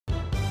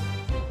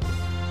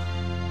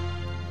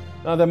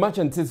Now, the much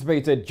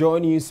anticipated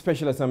JoyNews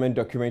Special Assignment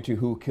documentary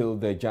Who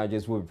Killed the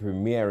Judges will be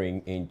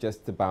premiering in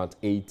just about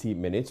 80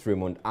 minutes.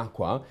 Raymond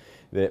Aqua,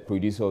 the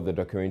producer of the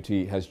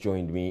documentary, has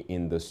joined me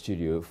in the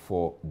studio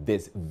for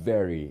this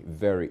very,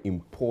 very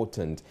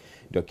important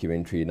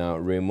documentary. Now,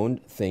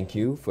 Raymond, thank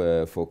you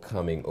for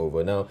coming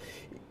over. Now,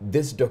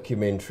 this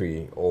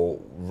documentary, or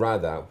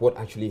rather what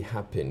actually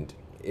happened,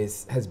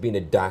 has been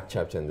a dark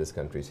chapter in this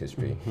country's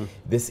history.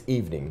 This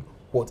evening,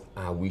 what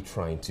are we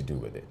trying to do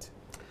with it?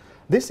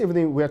 This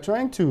evening, we are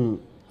trying to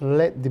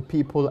let the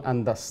people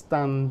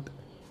understand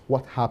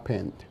what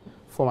happened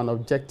from an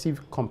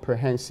objective,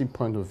 comprehensive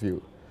point of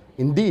view.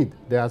 Indeed,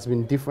 there has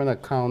been different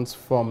accounts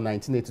from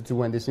 1982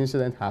 when this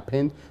incident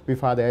happened. We've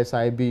had the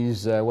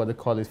SIB's, what they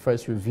call it,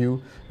 first review,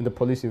 and the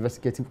police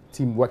investigative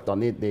team worked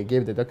on it. They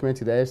gave the document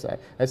to the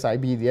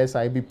SIB. The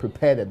SIB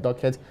prepared a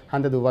docket,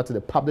 handed over to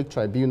the public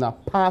tribunal.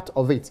 Part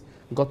of it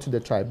got to the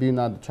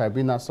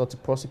tribunal sought to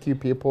prosecute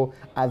people,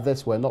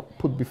 others were not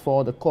put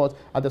before the court,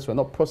 others were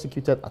not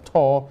prosecuted at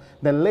all.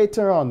 Then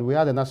later on, we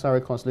had the National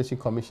Reconciliation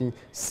Commission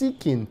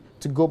seeking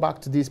to go back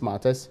to these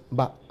matters,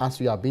 but as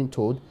we are being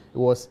told, it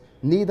was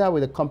neither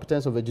with the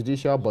competence of a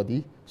judicial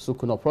body, so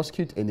could not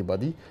prosecute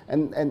anybody,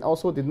 and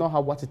also did not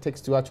have what it takes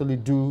to actually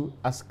do,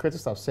 as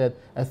critics have said,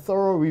 a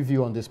thorough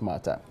review on this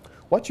matter.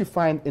 What you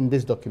find in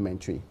this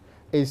documentary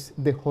is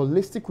the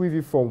holistic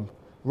review from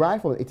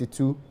right from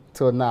 82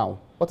 till now,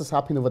 what has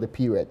happened over the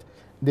period.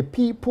 The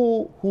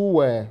people who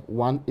were,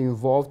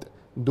 involved,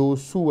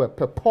 those who were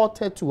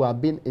purported to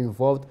have been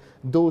involved,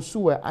 those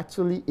who were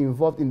actually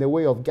involved in the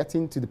way of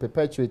getting to the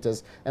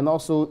perpetrators and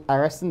also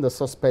arresting the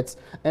suspects,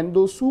 and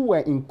those who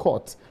were in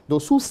court,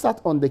 those who sat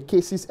on the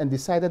cases and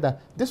decided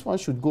that this one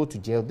should go to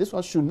jail, this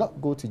one should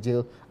not go to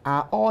jail,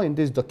 are all in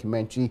this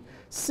documentary,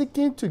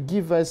 seeking to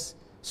give us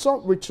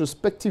some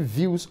retrospective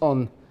views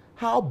on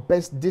how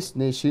best this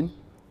nation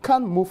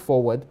can move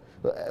forward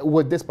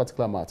with this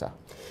particular matter.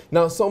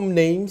 Now, some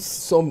names,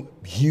 some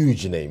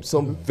huge names,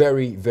 some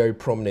very, very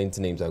prominent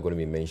names are going to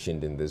be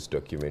mentioned in this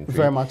documentary.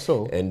 Very much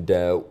so. And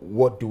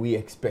what do we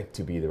expect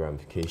to be the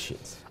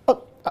ramifications?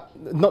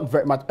 Not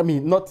very much. I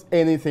mean, not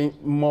anything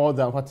more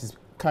than what is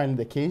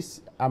currently the case.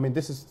 I mean,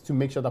 this is to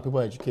make sure that people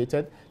are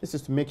educated. This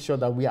is to make sure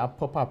that we have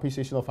proper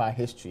appreciation of our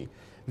history.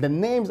 The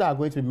names that are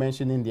going to be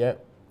mentioned in there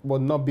will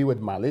not be with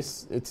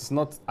malice. It's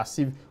not as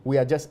if we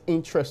are just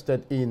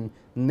interested in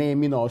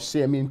naming or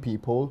shaming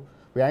people.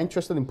 We are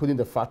interested in putting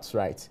the facts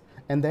right.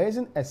 And there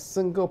isn't a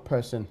single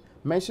person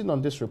mentioned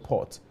on this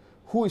report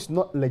who is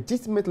not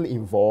legitimately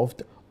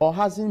involved or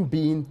hasn't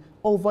been,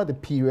 over the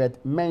period,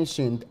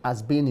 mentioned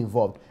as being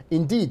involved.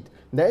 Indeed,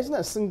 there isn't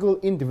a single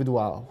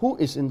individual who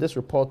is in this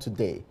report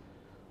today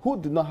who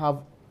do not have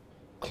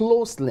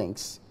close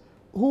links,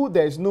 who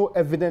there is no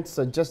evidence to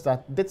suggest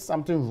that did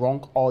something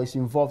wrong or is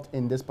involved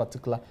in this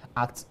particular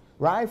act,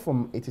 right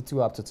from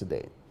 82 up to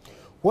today.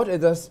 What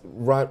is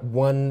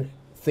one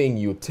thing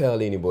you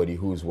tell anybody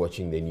who's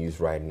watching the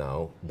news right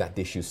now that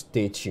they should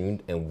stay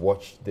tuned and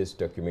watch this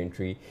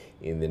documentary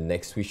in the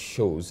next, which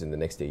shows in the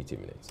next 80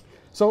 minutes?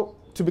 So,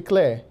 to be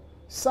clear,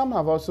 some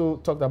have also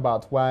talked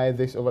about why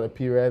this over the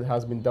period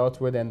has been dealt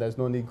with and there's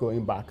no need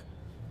going back.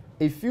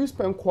 If you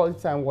spend quality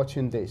time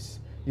watching this,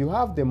 you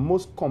have the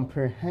most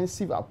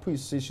comprehensive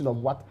appreciation of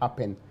what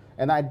happened.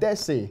 And I dare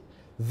say,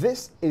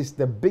 this is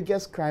the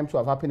biggest crime to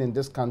have happened in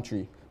this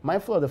country.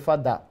 Mindful of the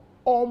fact that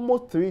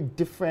almost 3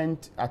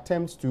 different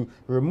attempts to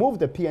remove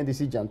the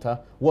PNDC junta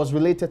was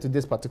related to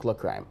this particular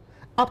crime.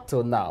 Up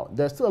till now,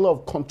 there's still a lot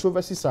of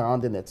controversy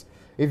surrounding it.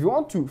 If you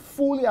want to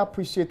fully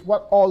appreciate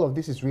what all of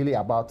this is really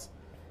about,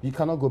 you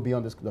cannot go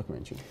beyond this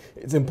documentary.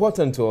 It's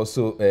important to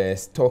also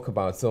talk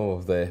about some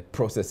of the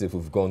processes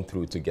we've gone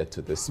through to get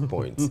to this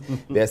point.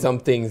 There are some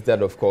things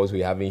that, of course,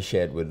 we haven't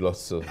shared with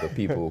lots of the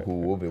people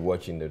who will be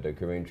watching the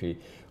documentary,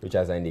 which,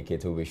 as I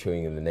indicated, will be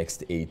showing in the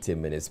next 80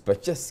 minutes.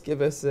 But just give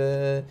us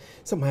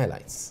some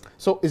highlights.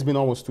 So it's been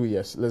almost 2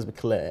 years, let's be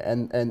clear.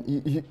 And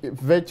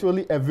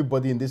virtually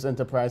everybody in this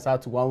enterprise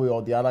had to, one way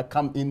or the other,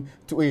 come in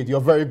to aid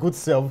your very good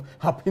self,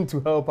 happen to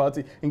help out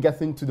in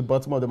getting to the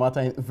bottom of the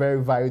matter in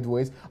very varied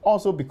ways.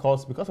 Also,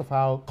 because of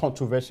how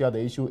controversial the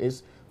issue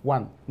is.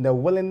 1, the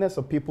willingness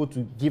of people to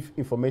give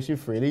information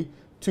freely.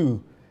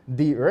 2,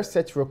 the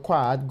research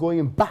required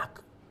going back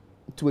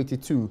to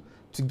 82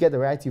 to get the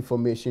right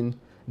information,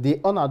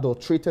 the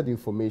unadulterated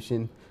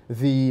information,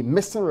 the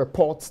missing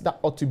reports that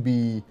ought to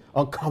be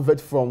uncovered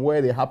from where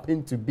they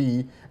happen to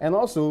be, and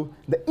also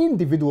the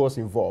individuals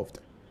involved.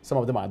 Some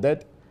of them are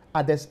dead,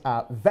 others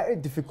are very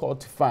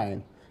difficult to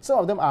find. Some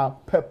of them are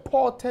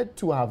purported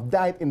to have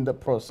died in the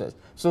process.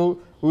 So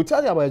we'll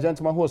tell you about a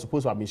gentleman who was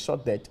supposed to have been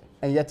shot dead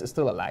and yet is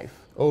still alive.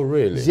 Oh,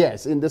 really?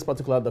 Yes, in this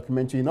particular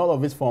documentary, in all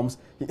of its forms.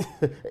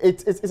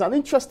 It's an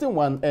interesting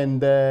one,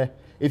 and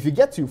if you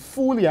get to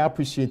fully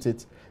appreciate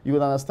it, you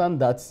will understand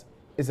that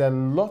it's a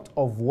lot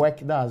of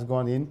work that has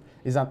gone in.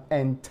 It's an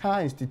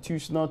entire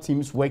institutional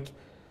team's work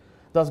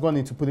that's gone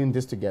into putting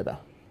this together.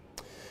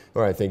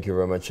 All right, thank you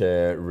very much,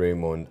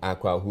 Raymond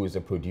Aqua, who is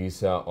the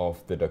producer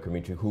of the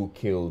documentary Who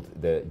Killed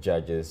the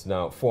Judges.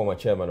 Now, former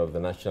chairman of the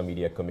National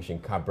Media Commission,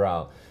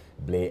 Cabral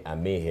Blay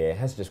Amehe,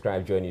 has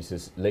described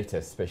JoyNews'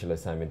 latest special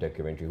assignment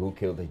documentary, Who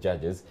Killed the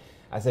Judges,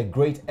 as a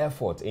great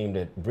effort aimed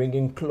at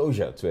bringing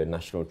closure to a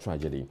national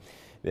tragedy.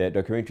 The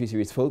documentary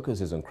series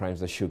focuses on crimes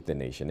that shook the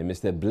nation. And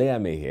Mr. Blay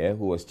Amehe,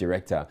 who was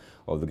director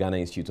of the Ghana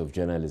Institute of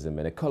Journalism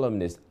and a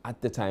columnist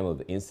at the time of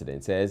the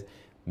incident, says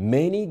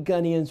many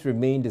Ghanaians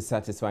remain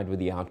dissatisfied with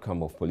the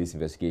outcome of police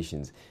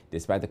investigations,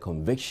 despite the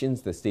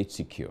convictions the state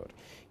secured.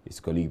 His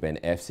colleague Ben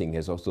F. Singh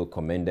has also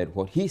commended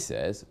what he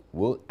says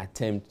will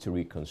attempt to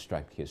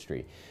reconstruct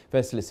history.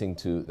 First, listening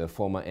to the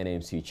former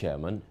NMC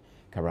chairman,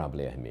 Cabral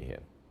Blay Amehe.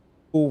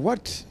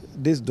 What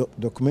this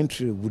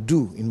documentary would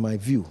do, in my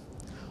view,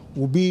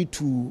 would be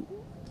to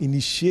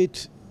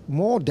initiate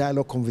more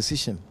dialogue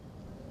conversation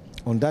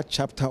on that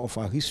chapter of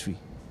our history,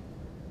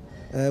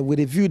 with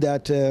a view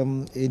that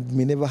it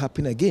may never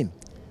happen again.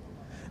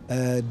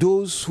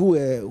 Those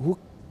who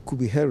could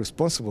be held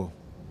responsible,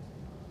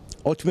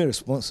 ultimately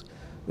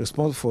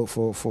responsible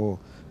for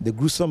the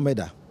gruesome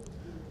murder,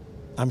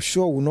 I'm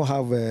sure will not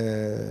have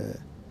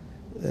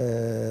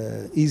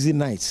easy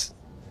nights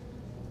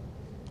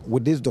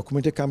with this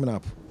documentary coming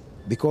up,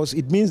 because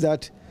it means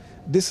that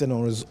this is an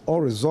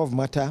unresolved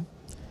matter.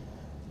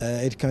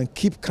 It can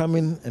keep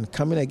coming and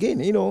coming again.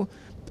 You know,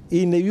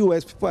 in the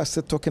U.S., people are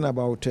still talking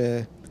about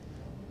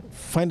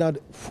find out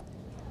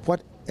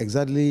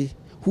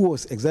who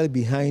was exactly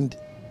behind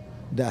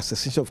the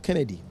assassination of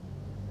Kennedy.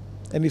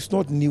 And it's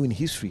not new in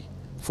history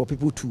for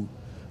people to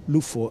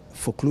look for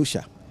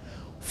closure.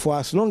 For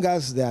as long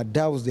as there are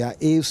doubts, there are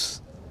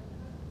ifs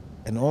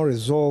and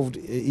unresolved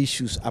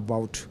issues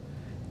about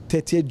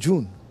 30th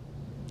June,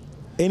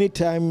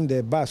 anytime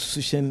the Bar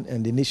Association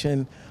and the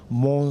nation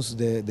mourns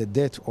the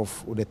death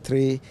of the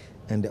three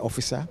and the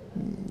officer,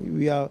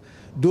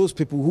 those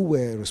people who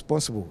were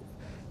responsible,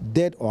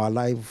 dead or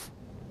alive,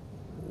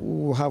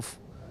 will have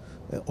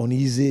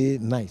uneasy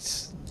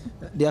nights.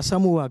 There are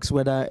some who ask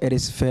whether it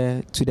is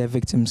fair to the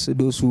victims,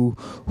 those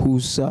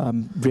whose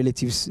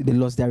relatives, they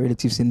lost their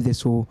relatives in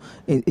this whole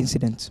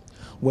incident.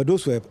 Well,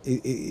 those were,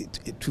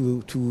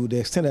 to the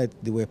extent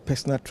that they were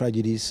personal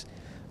tragedies,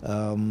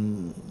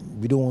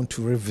 we don't want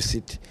to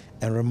revisit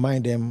and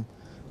remind them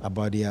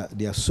about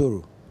their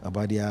sorrow,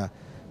 about their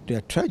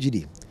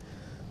tragedy.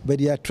 But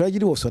their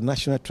tragedy was a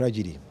national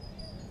tragedy.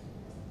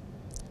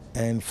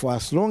 And for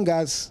as long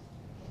as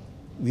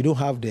we don't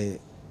have the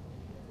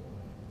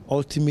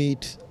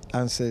ultimate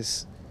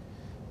answers,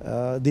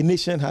 the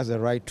nation has a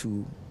right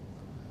to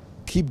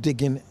keep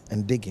digging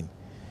and digging.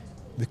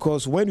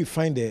 Because when we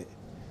find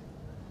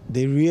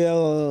the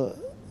real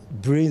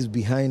brains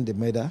behind the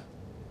murder,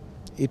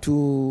 it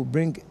will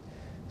bring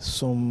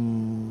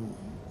some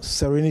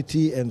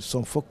serenity and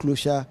some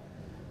foreclosure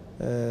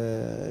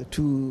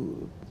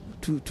to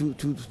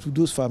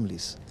those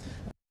families.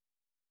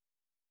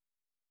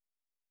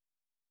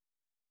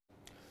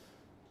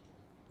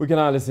 We can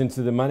now listen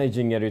to the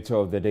managing editor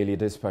of the Daily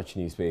Dispatch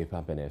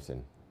newspaper, Ben F.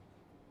 Singh.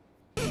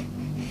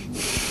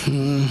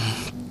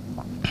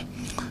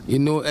 You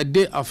know, a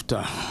day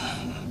after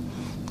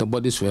the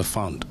bodies were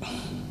found,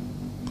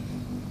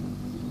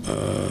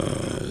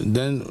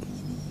 then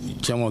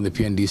chairman of the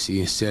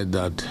PNDC said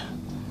that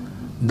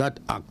that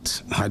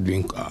act had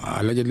been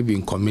allegedly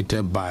been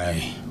committed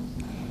by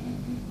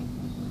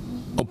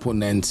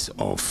opponents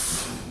of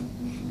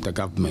the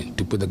government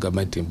to put the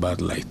government in bad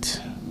light.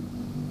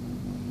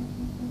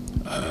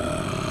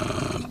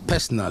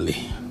 Personally,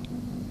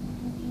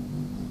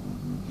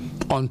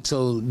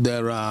 until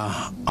there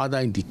are other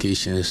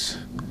indications,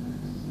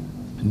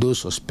 those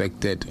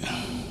suspected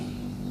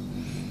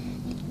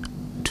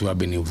to have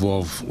been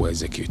involved were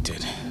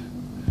executed.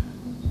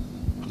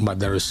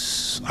 But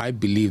I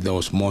believe there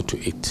was more to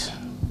it.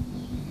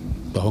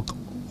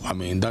 I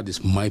mean, that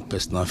is my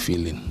personal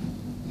feeling.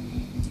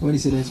 When you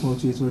say there's more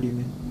to it, what do you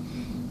mean?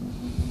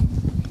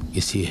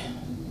 It's here.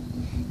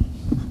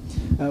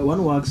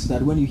 One asks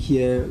that when you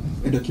hear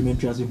a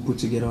documentary has been put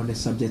together on the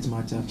subject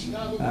matter,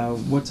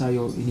 what are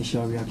your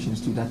initial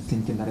reactions to that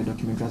thinking that a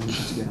documentary has been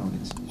put together on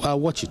it? I'll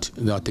watch it,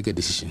 then I'll take a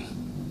decision.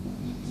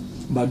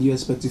 But do you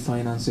expect to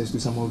find answers to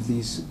some of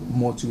these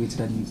more to it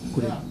that you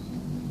couldn't?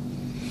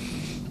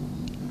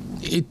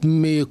 It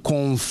may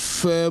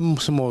confirm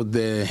some of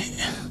the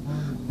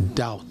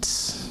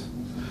doubts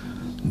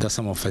that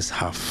some of us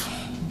have.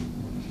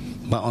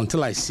 But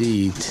until I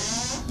see it,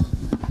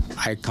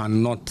 I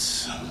cannot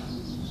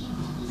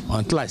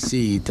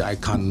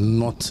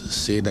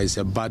say that it's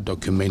a bad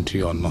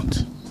documentary or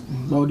not.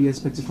 What do you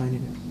expect to find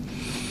in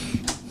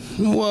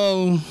it?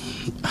 Well,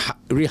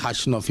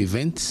 rehashing of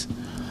events.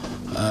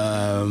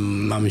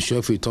 I'm sure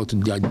if we talk to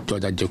George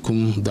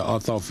Ajekum, the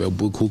author of a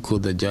book, Who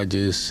Killed the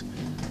Judges,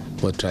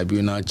 for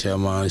tribunal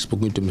chairman,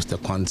 spoken to Mr.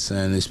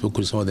 Quanson,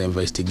 spoken to some of the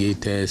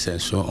investigators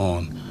and so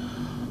on.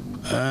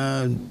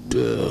 And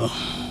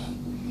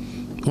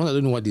when I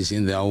don't know what is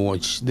in there, I'll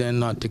watch,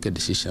 then I'll take a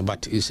decision.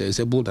 But it's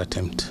a bold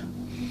attempt,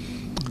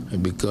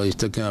 because it's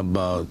talking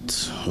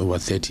about over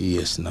 30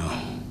 years now.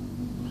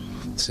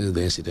 since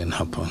the incident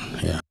happened.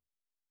 Yeah.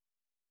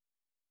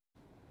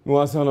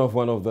 Well, son of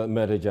one of the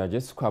murder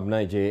judges,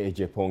 Kwabnaije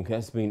Ejepong,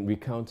 has been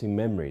recounting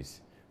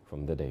memories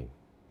from the day.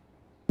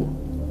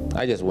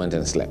 I just went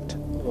and slept.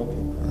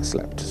 I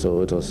slept.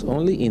 So it was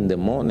only in the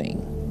morning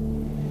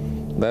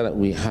that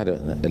we had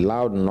a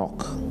loud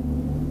knock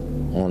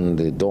on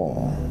the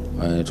door,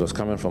 and it was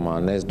coming from our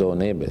next door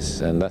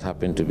neighbors, and that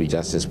happened to be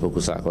Justice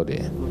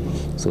Pokusakode.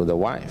 So the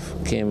wife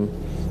came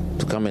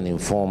to come and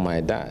inform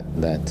my dad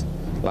that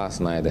last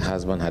night the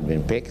husband had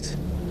been picked,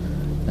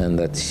 and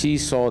that she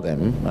saw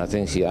them. I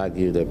think she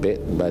argued a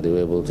bit, but they were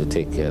able to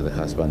take the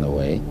husband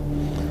away.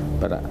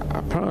 But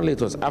apparently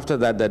it was after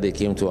that that they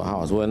came to our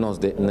house. We're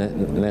not the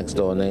next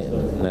door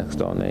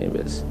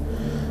neighbors.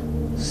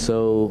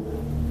 So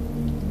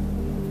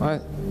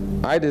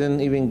I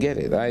didn't even get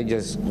it. I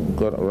just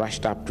got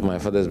rushed up to my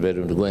father's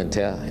bedroom to go and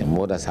tell him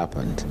what has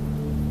happened.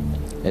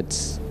 I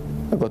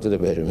got to the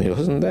bedroom, he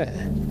wasn't there.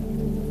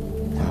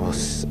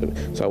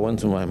 So I went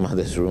to my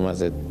mother's room. I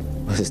said,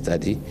 "What's his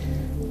daddy?"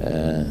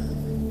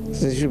 She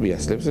said, "He should be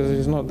asleep." So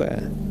he's not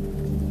there.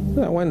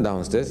 I went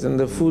downstairs and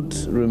the food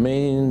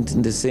remained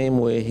the same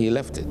way he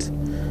left it.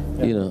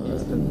 You know,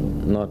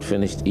 not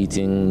finished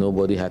eating,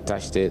 nobody had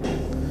touched it,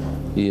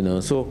 you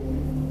know, so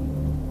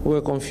we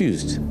were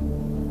confused.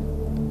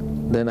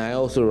 Then I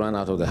also ran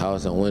out of the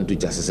house and went to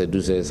Justice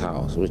Eduse's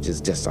house, which is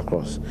just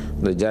across.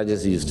 The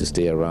judges used to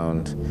stay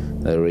around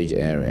the Ridge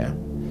area.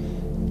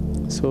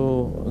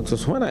 So it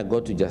was when I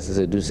got to Justice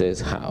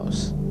Eduse's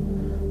house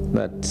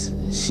that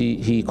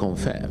he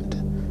confirmed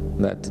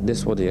that this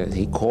is what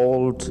he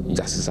called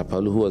Justice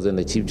Apalu, who was then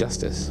the Chief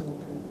Justice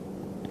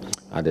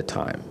at the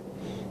time.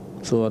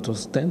 So it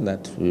was then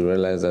that we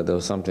realized that there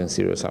was something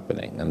serious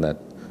happening and that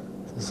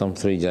some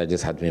 3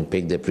 judges had been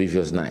picked the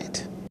previous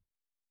night.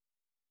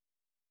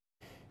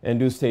 And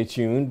do stay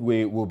tuned.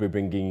 We will be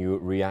bringing you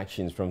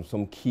reactions from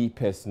some key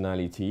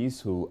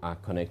personalities who are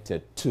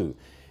connected to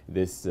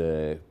this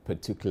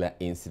particular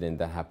incident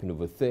that happened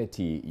over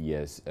 30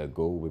 years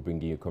ago. We're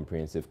bringing you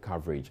comprehensive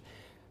coverage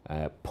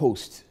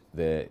post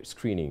the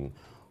screening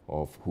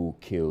of who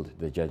killed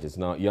the judges.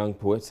 Now, young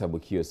poet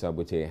Sabukio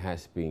Sabote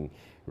has been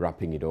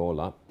wrapping it all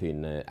up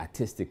in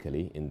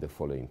artistically in the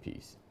following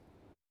piece.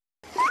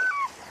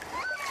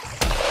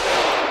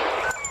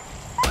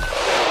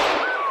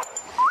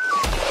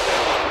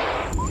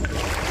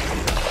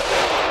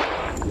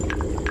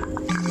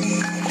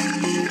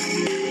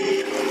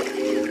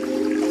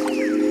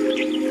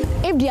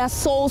 If their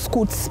souls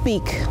could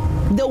speak,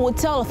 they would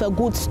tell of a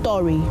good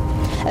story.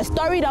 A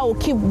story that will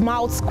keep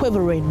mouths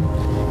quivering.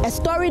 A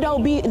story that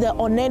will be the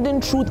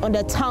unending truth on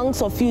the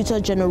tongues of future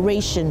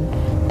generations.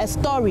 A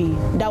story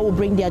that will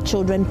bring their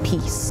children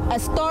peace. A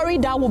story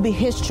that will be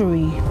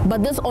history.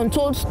 But this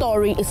untold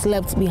story is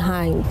left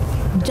behind.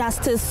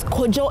 Justice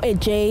Kojo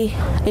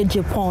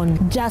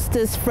Ejepong,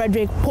 Justice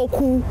Frederick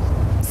Poku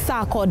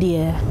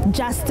Sarkodie,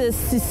 Justice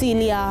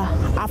Cecilia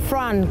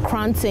Afran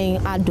Kranting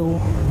Ado,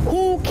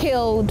 who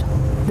killed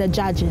the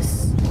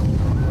judges.